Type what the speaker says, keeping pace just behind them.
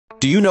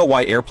Do you know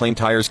why airplane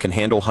tires can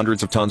handle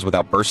hundreds of tons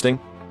without bursting?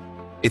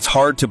 It's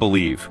hard to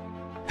believe.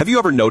 Have you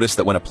ever noticed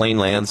that when a plane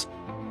lands,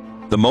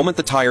 the moment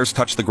the tires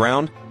touch the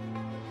ground,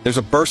 there's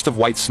a burst of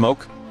white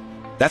smoke?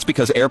 That's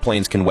because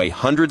airplanes can weigh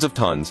hundreds of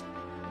tons,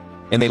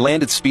 and they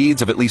land at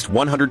speeds of at least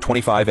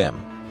 125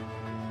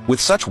 m. With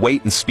such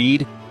weight and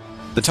speed,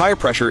 the tire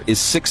pressure is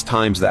 6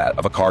 times that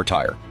of a car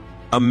tire.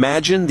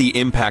 Imagine the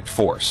impact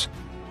force.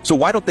 So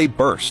why don't they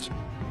burst?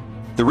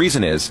 The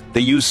reason is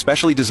they use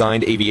specially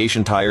designed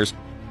aviation tires,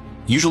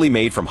 usually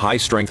made from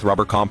high-strength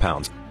rubber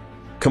compounds,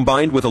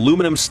 combined with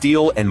aluminum,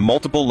 steel, and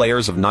multiple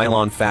layers of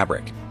nylon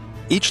fabric.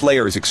 Each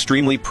layer is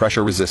extremely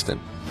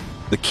pressure-resistant.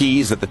 The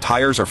key is that the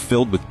tires are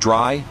filled with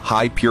dry,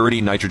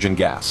 high-purity nitrogen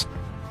gas.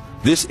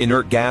 This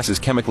inert gas is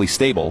chemically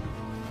stable,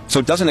 so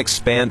it doesn't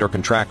expand or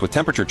contract with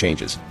temperature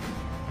changes.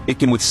 It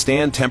can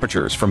withstand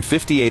temperatures from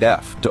 58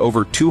 F to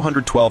over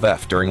 212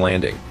 F during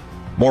landing.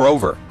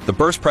 Moreover, the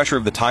burst pressure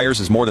of the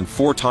tires is more than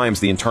 4 times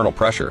the internal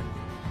pressure,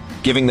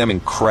 giving them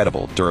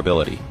incredible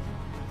durability.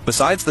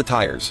 Besides the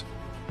tires,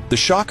 the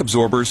shock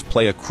absorbers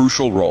play a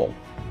crucial role.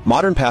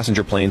 Modern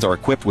passenger planes are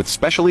equipped with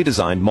specially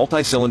designed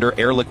multi-cylinder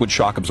air-liquid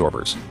shock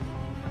absorbers.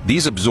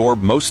 These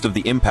absorb most of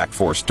the impact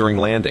force during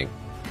landing.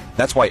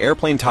 That's why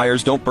airplane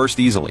tires don't burst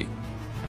easily.